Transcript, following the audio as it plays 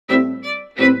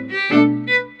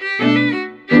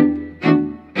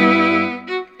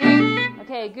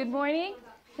good morning.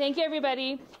 Thank you,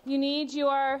 everybody. You need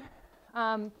your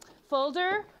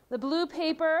folder, the blue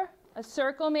paper, a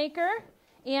circle maker,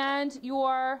 and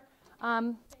your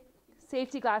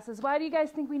safety glasses. Why do you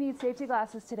guys think we need safety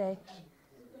glasses today?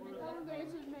 We're going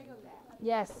to make a lab.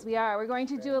 Yes, we are. We're going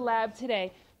to do a lab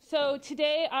today. So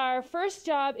today our first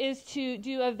job is to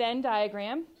do a Venn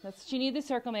diagram. That's what you need the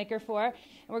circle maker for. And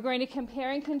we're going to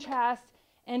compare and contrast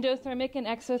endothermic and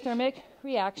exothermic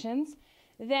reactions.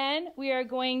 Then we are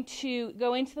going to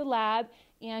go into the lab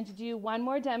and do one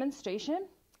more demonstration.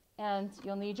 And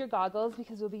you'll need your goggles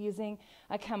because we'll be using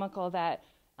a chemical that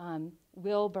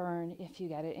will burn if you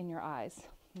get it in your eyes.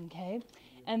 Okay?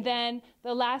 And then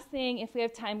the last thing, if we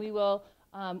have time, we will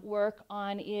work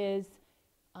on is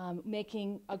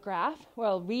making a graph,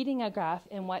 well, reading a graph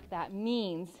and what that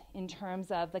means in terms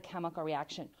of the chemical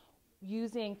reaction,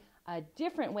 using a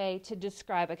different way to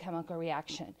describe a chemical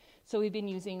reaction. So we've been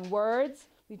using words,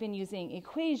 we've been using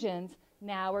equations,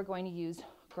 now we're going to use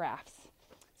graphs.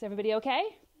 Is everybody okay?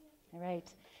 All right.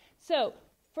 So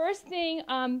first thing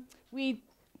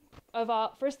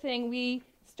we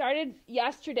started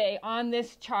yesterday on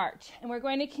this chart, and we're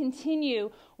going to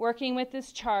continue working with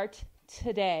this chart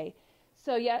today.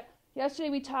 So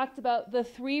yesterday we talked about the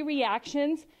 3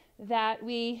 reactions that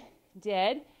we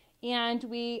did, and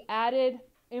we added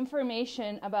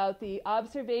information about the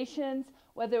observations,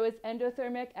 whether it was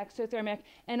endothermic, exothermic,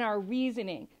 and our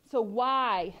reasoning. So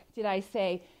why did I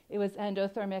say it was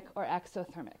endothermic or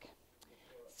exothermic?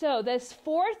 So this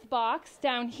 4th box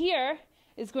down here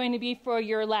is going to be for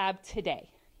your lab today.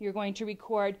 You're going to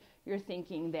record your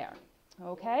thinking there.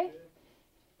 Okay?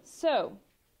 So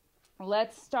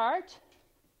let's start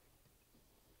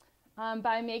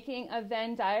by making a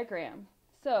Venn diagram.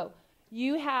 So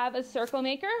you have a circle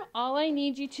maker. All I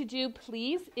need you to do,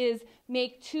 please, is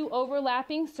make 2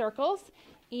 overlapping circles.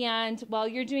 And while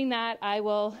you're doing that, I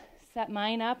will set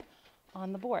mine up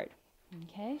on the board.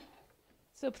 Okay?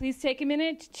 So please take a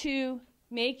minute to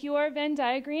make your Venn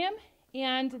diagram,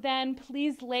 and then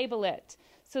please label it.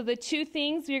 So the 2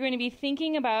 things you're going to be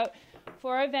thinking about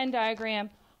for a Venn diagram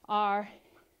are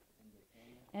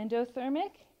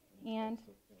endothermic and,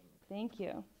 thank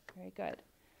you, very good.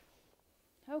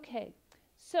 Okay,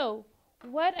 so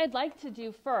what I'd like to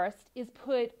do first is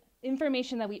put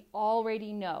information that we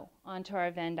already know onto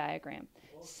our Venn diagram.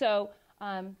 So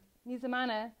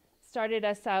Nizamana started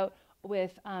us out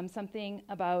with something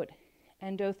about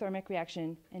endothermic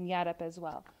reaction, and Yadup as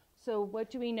well. So what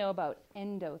do we know about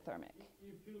endothermic?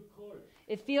 You feel cold.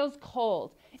 It feels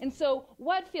cold. And so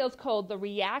what feels cold, the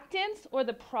reactants or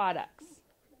the products?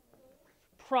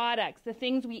 Products, the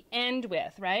things we end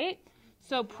with, right?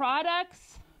 So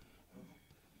products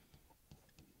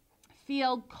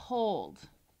feel cold.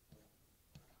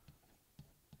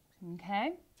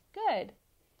 Okay, good.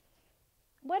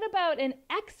 What about an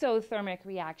exothermic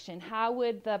reaction? How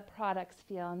would the products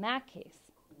feel in that case?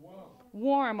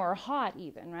 Warm or hot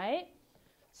even, right?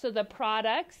 So the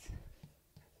products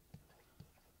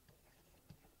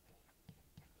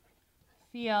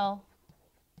feel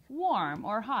warm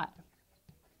or hot.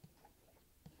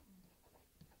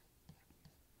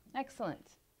 Excellent.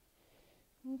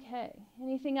 Okay,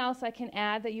 anything else I can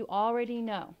add that you already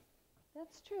know?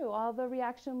 That's true. All the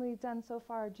reaction we've done so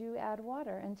far do add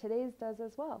water, and today's does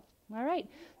as well. All right,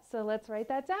 so let's write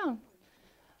that down.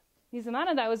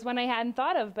 Nizamana, that was one I hadn't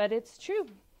thought of, but it's true.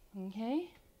 Okay.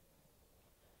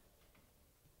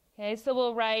 Okay, so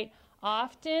we'll write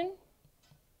often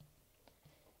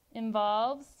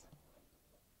involves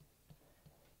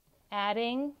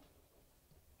adding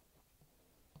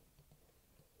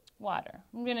water.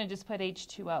 I'm going to just put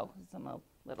H2O because I'm a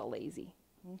little lazy.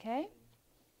 Okay?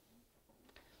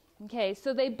 Okay,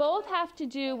 so they both have to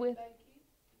do with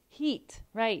heat,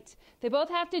 right? They both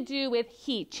have to do with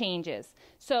heat changes.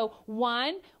 So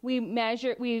one,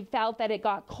 we felt that it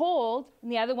got cold,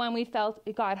 and the other one we felt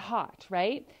it got hot,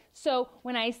 right? So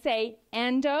when I say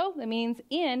endo, that means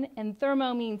in, and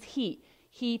thermo means heat,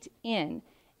 heat in.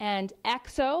 And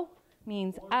exo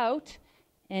means out,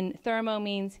 and thermo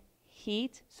means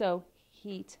heat, so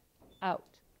heat out.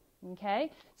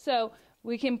 Okay? So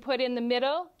we can put in the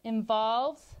middle,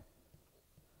 involves,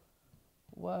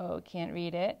 whoa, can't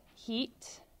read it,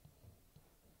 heat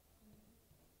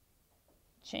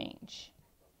change.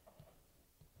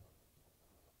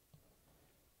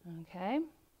 Okay?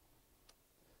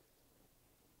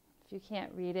 If you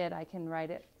can't read it, I can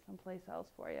write it someplace else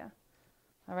for you.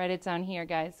 I'll write it down here,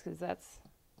 guys, because that's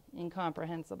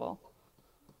incomprehensible.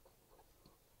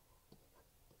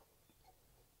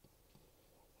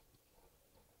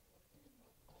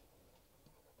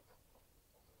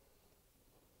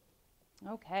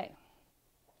 Okay.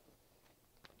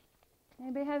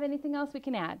 Anybody have anything else we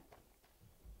can add?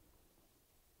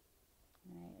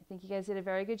 All right, I think you guys did a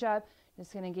very good job.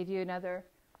 Just going to give you another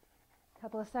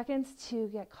couple of seconds to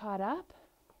get caught up.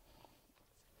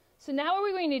 So now what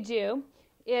we're going to do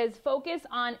is focus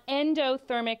on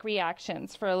endothermic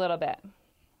reactions for a little bit.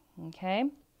 Okay?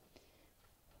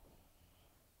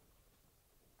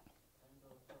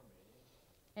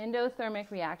 Endothermic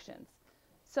reactions.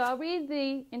 So I'll read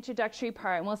the introductory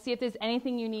part and we'll see if there's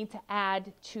anything you need to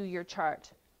add to your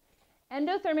chart.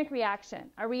 Endothermic reaction,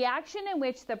 a reaction in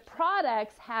which the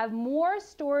products have more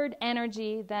stored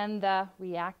energy than the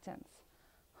reactants.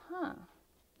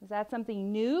 Is that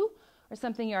something new or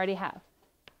something you already have?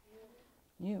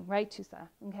 New, right, Tusa?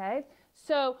 Okay.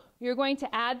 So you're going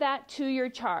to add that to your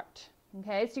chart.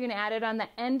 Okay. So you're going to add it on the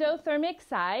endothermic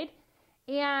side.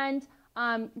 And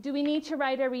do we need to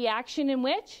write a reaction in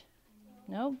which?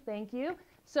 No, thank you.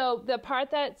 So the part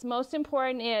that's most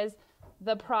important is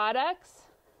the products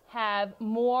have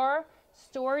more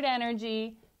stored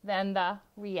energy than the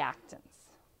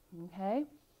reactants. Okay?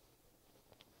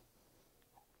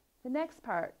 The next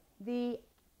part, the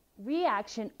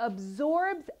reaction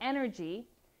absorbs energy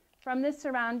from the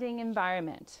surrounding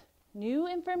environment. New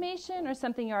information or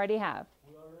something you already have?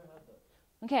 We already have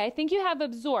that. Okay, I think you have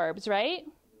absorbs, right?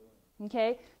 Yeah.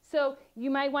 Okay, so you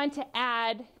might want to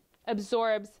add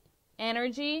absorbs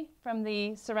energy from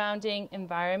the surrounding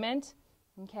environment,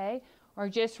 okay? Or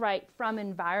just write from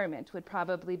environment would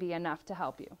probably be enough to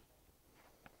help you.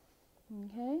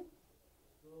 Okay?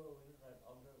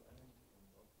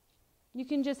 You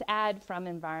can just add from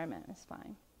environment, it's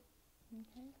fine.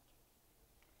 Okay?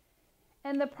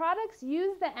 And the products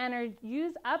use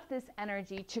up this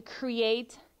energy to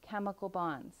create chemical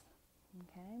bonds.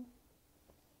 Okay?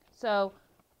 So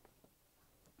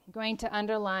I'm going to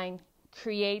underline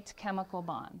create chemical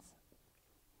bonds.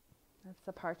 That's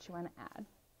the part you want to add.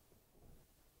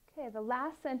 Okay, the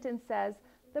last sentence says,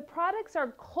 the products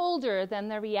are colder than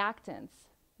the reactants.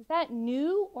 Is that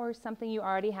new or something you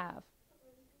already have?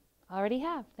 Already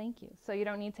have, thank you. So you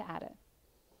don't need to add it.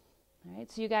 All right,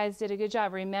 so you guys did a good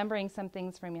job remembering some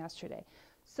things from yesterday.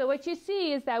 So what you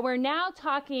see is that we're now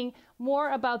talking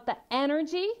more about the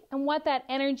energy and what that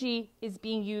energy is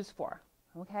being used for.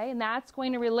 Okay, and that's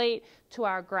going to relate to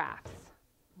our graphs.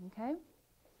 Okay? Is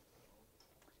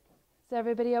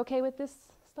everybody okay with this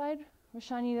slide?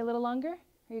 Rashawn, you need a little longer?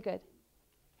 Are you good?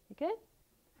 You good?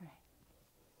 All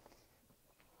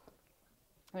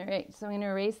right. All right, so I'm going to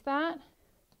erase that.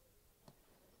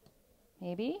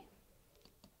 Maybe.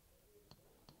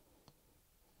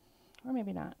 Or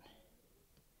maybe not.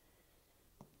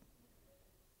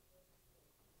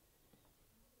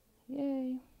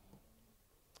 Yay.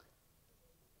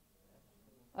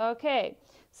 Okay,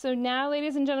 so now,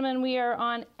 ladies and gentlemen, we are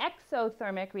on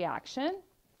exothermic reaction.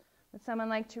 Would someone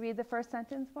like to read the first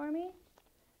sentence for me?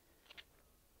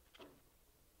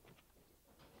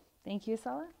 Thank you,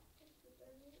 Sala.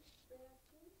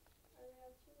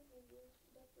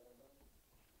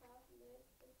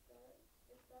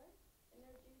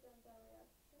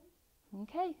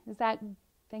 Okay,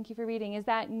 thank you for reading. Is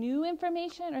that new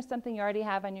information or something you already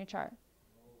have on your chart?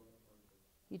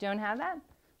 You don't have that?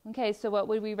 Okay, so what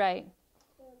would we write?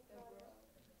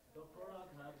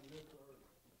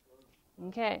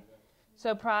 Okay,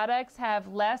 so products have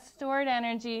less stored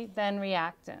energy than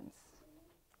reactants.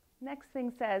 Next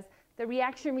thing says, the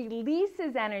reaction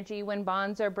releases energy when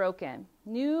bonds are broken.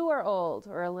 New or old,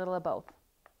 or a little of both?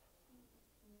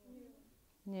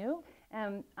 New.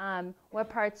 And what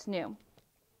part's new?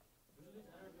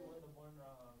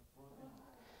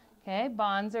 Okay,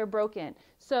 bonds are broken.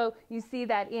 So you see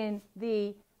that in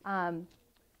the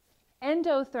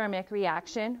endothermic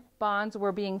reaction, bonds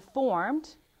were being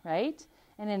formed, right?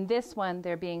 And in this one,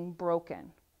 they're being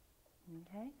broken.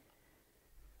 Okay?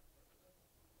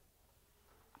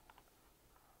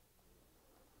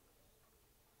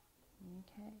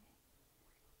 Okay.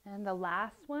 And the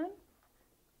last one?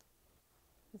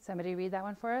 Did somebody read that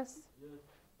one for us? Yes,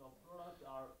 the products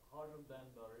are harder than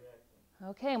the reaction.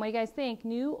 Okay, and what do you guys think?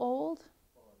 New, old?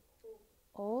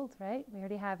 Old, right? We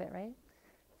already have it, right?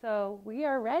 So we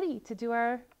are ready to do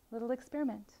our little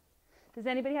experiment. Does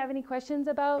anybody have any questions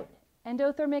about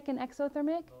endothermic and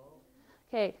exothermic? No.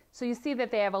 Okay, so you see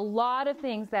that they have a lot of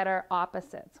things that are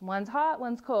opposites. One's hot,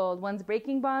 one's cold. One's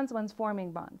breaking bonds, one's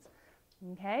forming bonds.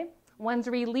 Okay? One's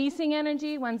releasing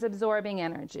energy, one's absorbing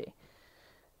energy.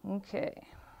 Okay.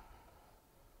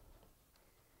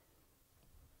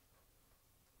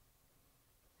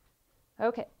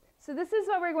 Okay, so this is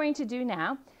what we're going to do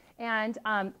now. And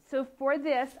so for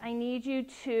this, I need you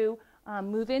to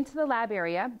move into the lab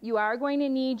area. You are going to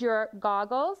need your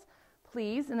goggles,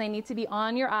 please, and they need to be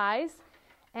on your eyes.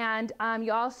 And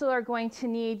you also are going to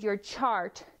need your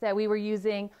chart that we were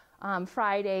using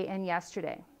Friday and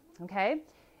yesterday, okay?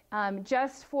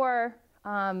 Just for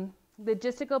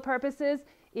logistical purposes,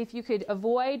 if you could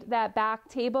avoid that back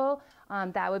table,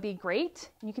 that would be great.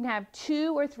 You can have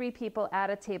 2 or 3 people at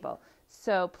a table.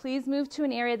 So please move to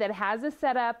an area that has a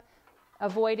setup,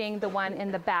 avoiding the one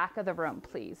in the back of the room,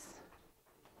 please.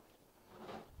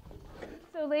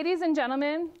 So ladies and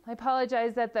gentlemen, I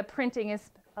apologize that the printing is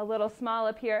a little small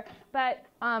up here, but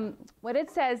what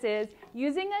it says is,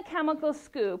 using a chemical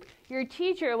scoop, your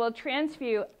teacher will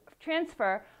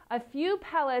transfer a few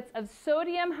pellets of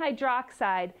sodium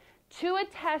hydroxide to a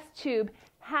test tube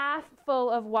half full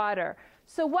of water.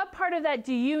 So what part of that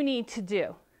do you need to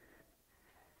do?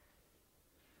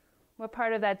 What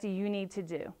part of that do you need to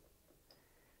do?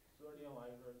 Sodium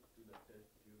hydroxide to the test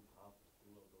tube half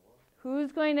full of the water.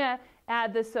 Who's going to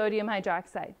add the sodium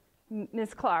hydroxide?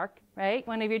 Ms. Clark, right?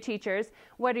 One of your teachers.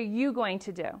 What are you going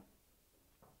to do?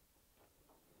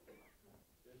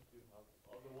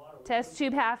 Test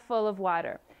tube half full of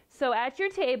water. So at your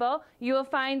table, you will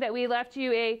find that we left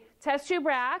you a test tube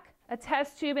rack, a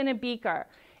test tube, and a beaker.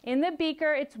 In the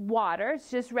beaker, it's water.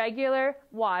 It's just regular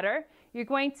water. You're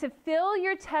going to fill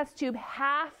your test tube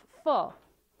half full.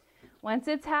 Once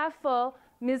it's half full,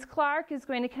 Ms. Clark is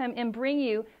going to come and bring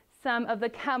you some of the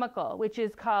chemical, which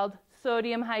is called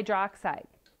sodium hydroxide.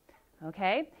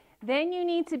 Okay? Then you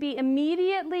need to be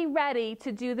immediately ready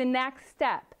to do the next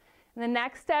step. And the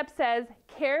next step says,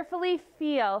 carefully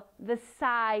feel the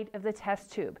side of the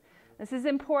test tube. This is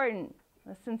important.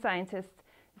 Listen, scientists.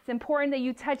 It's important that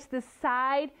you touch the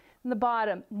side and the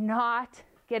bottom, not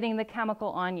getting the chemical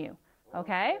on you.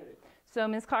 Okay? So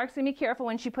Ms. Clark's going to be careful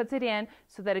when she puts it in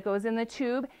so that it goes in the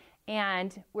tube,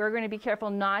 and we're going to be careful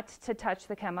not to touch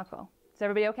the chemical. Is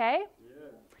everybody okay? Yeah.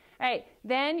 All right.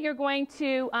 Then you're going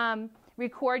to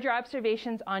record your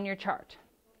observations on your chart.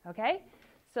 Okay?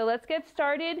 So let's get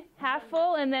started. Half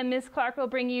full, and then Ms. Clark will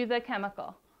bring you the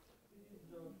chemical.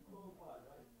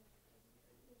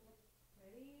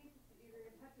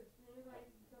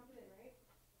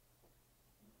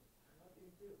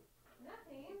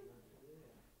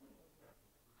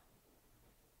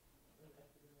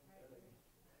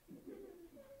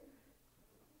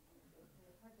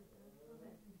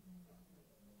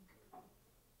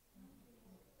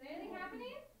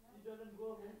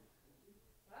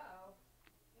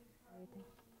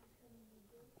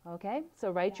 Okay,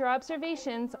 so write your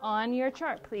observations on your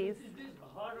chart, please.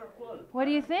 What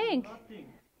do you think? Nothing.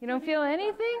 You don't feel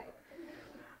anything?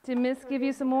 Did Miss give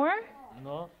you some more?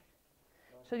 No.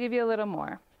 She'll give you a little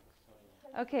more.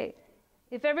 Okay,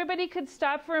 if everybody could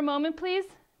stop for a moment, please.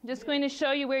 I'm just going to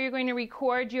show you where you're going to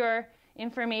record your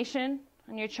information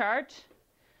on your chart.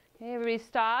 Okay, everybody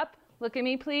stop. Look at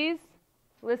me, please.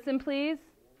 Listen, please.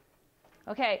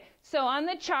 Okay, so on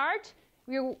the chart,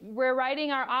 we're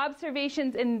writing our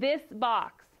observations in this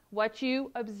box, what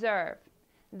you observe.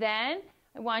 Then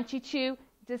I want you to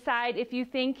decide if you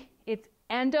think it's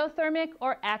endothermic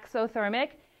or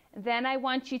exothermic. Then I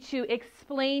want you to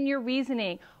explain your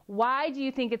reasoning. Why do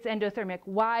you think it's endothermic?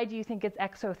 Why do you think it's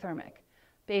exothermic?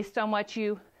 Based on what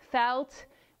you felt,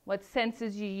 what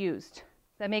senses you used.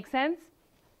 Does that make sense?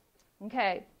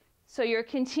 Okay, so you're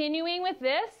continuing with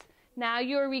this. Now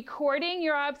you're recording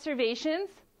your observations.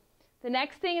 The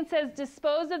next thing it says,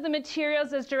 dispose of the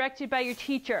materials as directed by your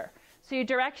teacher. So your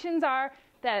directions are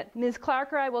that Ms.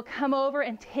 Clark or I will come over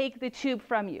and take the tube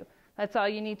from you. That's all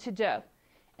you need to do.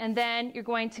 And then you're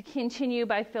going to continue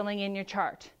by filling in your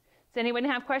chart. Does anyone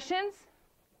have questions?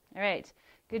 All right,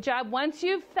 good job. Once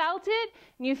you've felt it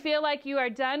and you feel like you are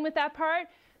done with that part,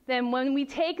 then when we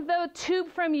take the tube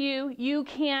from you, you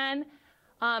can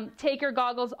take your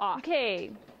goggles off.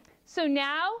 Okay, so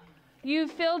now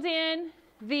you've filled in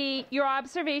your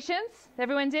observations.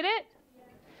 Everyone did it? Yes.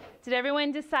 Did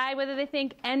everyone decide whether they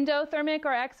think endothermic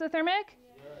or exothermic?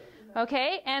 Yes.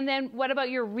 Okay, and then what about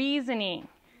your reasoning?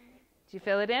 Did you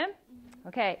fill it in?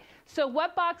 Okay, so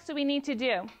what box do we need to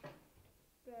do?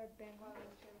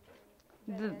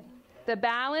 The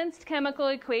balanced chemical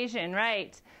equation,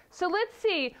 right. So let's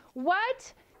see,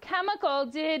 what chemical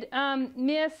did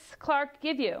Miss Clark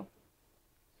give you?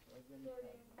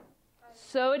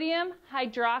 Sodium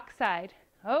hydroxide.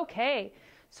 Okay,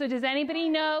 so does anybody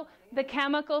know the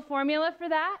chemical formula for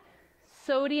that?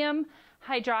 Sodium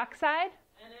hydroxide?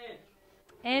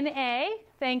 Na,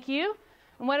 thank you.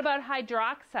 And what about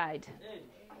hydroxide?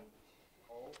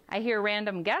 I hear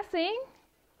random guessing.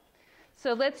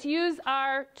 So let's use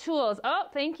our tools. Oh,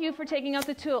 thank you for taking out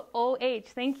the tool. OH,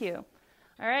 thank you.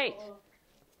 All right.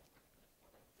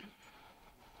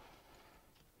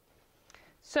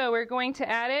 So we're going to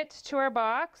add it to our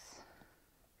box.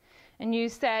 And you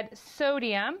said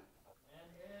sodium.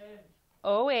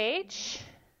 OH.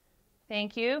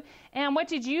 Thank you. And what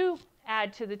did you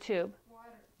add to the tube?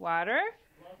 Water.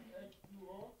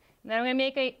 Then I'm going to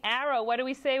make an arrow. What do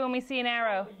we say when we see an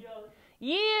arrow?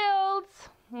 Yields.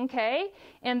 Okay.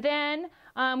 And then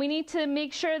we need to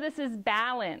make sure this is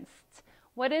balanced.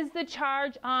 What is the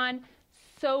charge on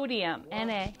sodium?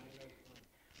 Na.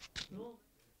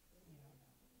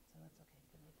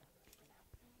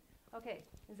 Okay.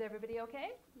 Is everybody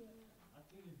okay? Yeah. I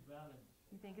think it's balanced.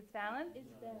 You think it's balanced?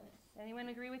 It's balanced. Anyone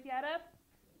agree with Yadav?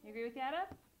 You agree with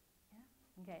Yadav?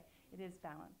 Yeah? Okay. It is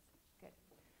balanced. Good.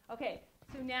 Okay.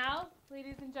 So now,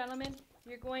 ladies and gentlemen,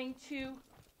 you're going to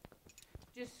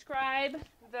describe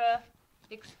the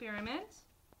experiment.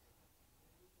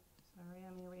 Sorry,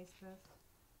 I'm going to erase this.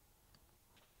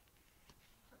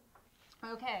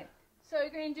 Okay, so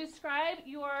you're going to describe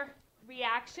your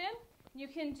reaction. You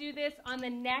can do this on the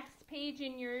next page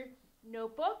in your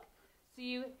notebook. So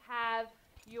you have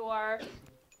your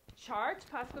chart.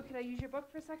 Pascal, could I use your book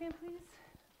for a second, please?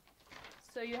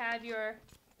 So you have your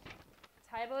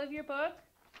title of your book.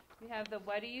 You have the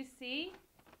what do you see.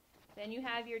 Then you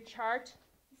have your chart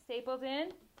stapled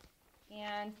in.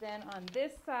 And then on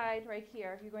this side right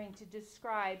here, you're going to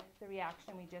describe the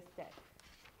reaction we just did.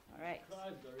 All right.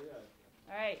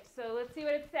 All right, so let's see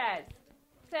what it says.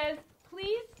 It says,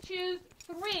 please choose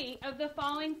 3 of the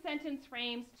following sentence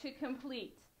frames to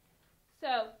complete.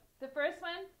 So the first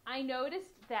one, I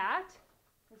noticed that,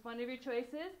 is one of your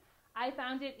choices. I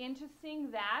found it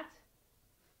interesting that,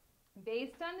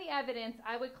 based on the evidence,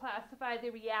 I would classify the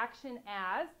reaction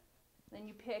as, then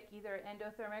you pick either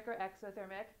endothermic or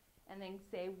exothermic, and then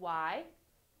say why.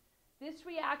 This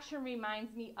reaction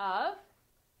reminds me of,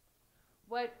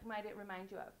 what might it remind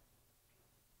you of?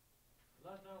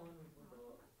 Last time when we put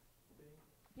the thing.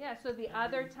 Yeah, so the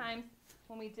other times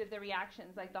when we did the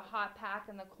reactions, like the hot pack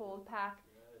and the cold pack,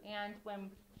 and when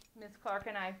Ms. Clark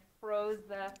and I froze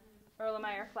the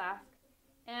Erlenmeyer flask.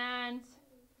 And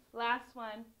last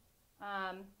one,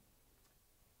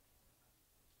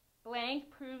 blank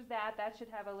proves that. That should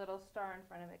have a little star in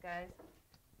front of it, guys.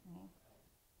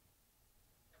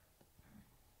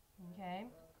 Okay.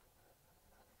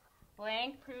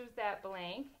 Blank proves that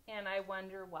blank, and I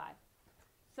wonder why.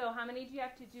 So how many do you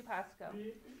have to do, Pasco?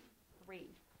 3.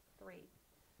 3.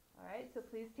 All right, so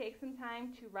please take some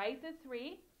time to write the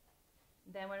 3.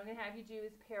 Then what I'm going to have you do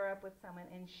is pair up with someone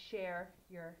and share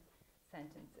your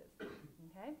sentences.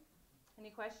 Okay? Any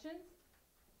questions?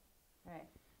 All right.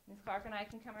 Ms. Clark and I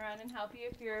can come around and help you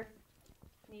if you're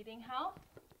needing help.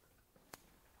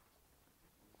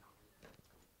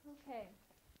 Okay.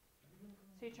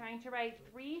 So you're trying to write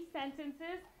 3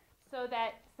 sentences so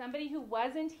that somebody who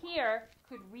wasn't here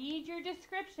could read your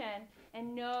description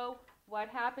and know what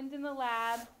happened in the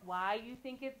lab, why you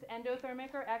think it's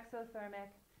endothermic or exothermic.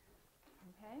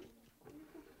 Okay?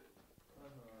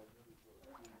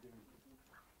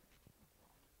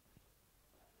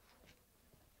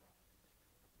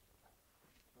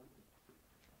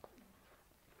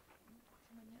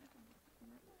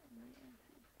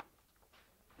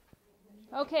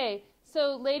 Okay,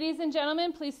 so ladies and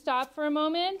gentlemen, please stop for a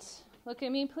moment. Look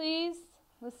at me, please.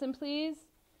 Listen, please.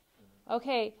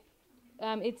 Okay,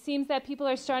 it seems that people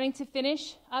are starting to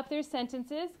finish up their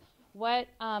sentences. What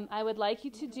I would like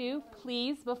you to do,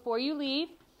 please, before you leave,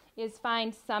 is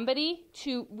find somebody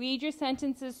to read your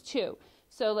sentences to.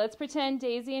 So let's pretend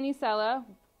Daisy and Isela,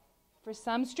 for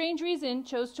some strange reason,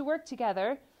 chose to work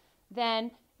together.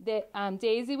 Then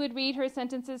Daisy would read her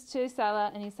sentences to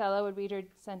Isela, and Isela would read her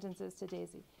sentences to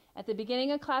Daisy. At the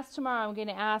beginning of class tomorrow, I'm going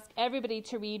to ask everybody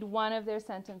to read one of their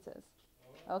sentences.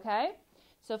 Okay?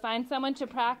 So find someone to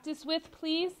practice with,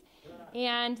 please.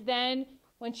 And then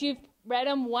once you've read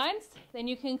them once, then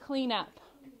you can clean up.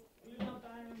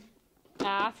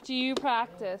 After you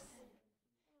practice.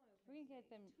 We're going to get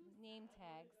them name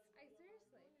tags. I can't,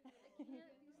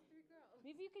 these 3 girls.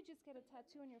 Maybe you could just get a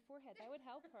tattoo on your forehead. That would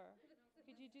help her.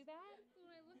 Could you do that? So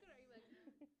when I look at her, you're like,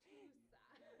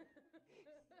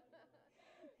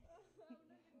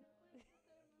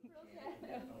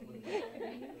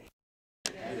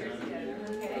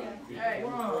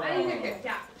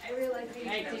 I really like these.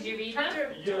 Alright, did you read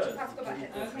them? Yes.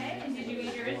 Okay, and did you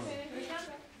read yours?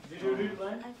 Did you read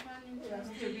mine? I found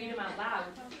interesting. To read them out loud.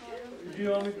 Do you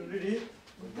want me to read it?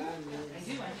 I do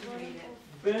want you to read it.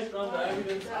 Based on the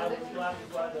evidence, I will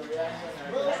classify the reaction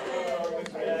as endothermic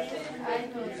reaction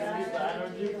because the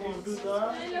energy flow to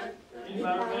the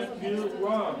environment will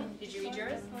warm. Did you read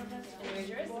yours? Did you read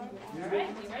yours? Alright,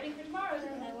 you ready for tomorrow?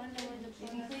 You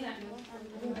can clean up.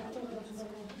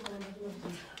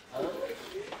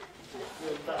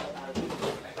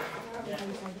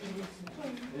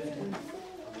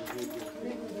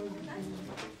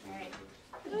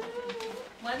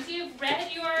 Once you've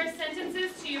read your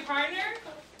sentences to your partner,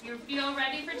 you feel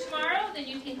ready for tomorrow, then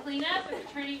you can clean up and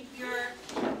turning your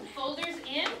folders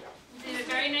in. You did a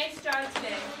very nice job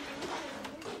today.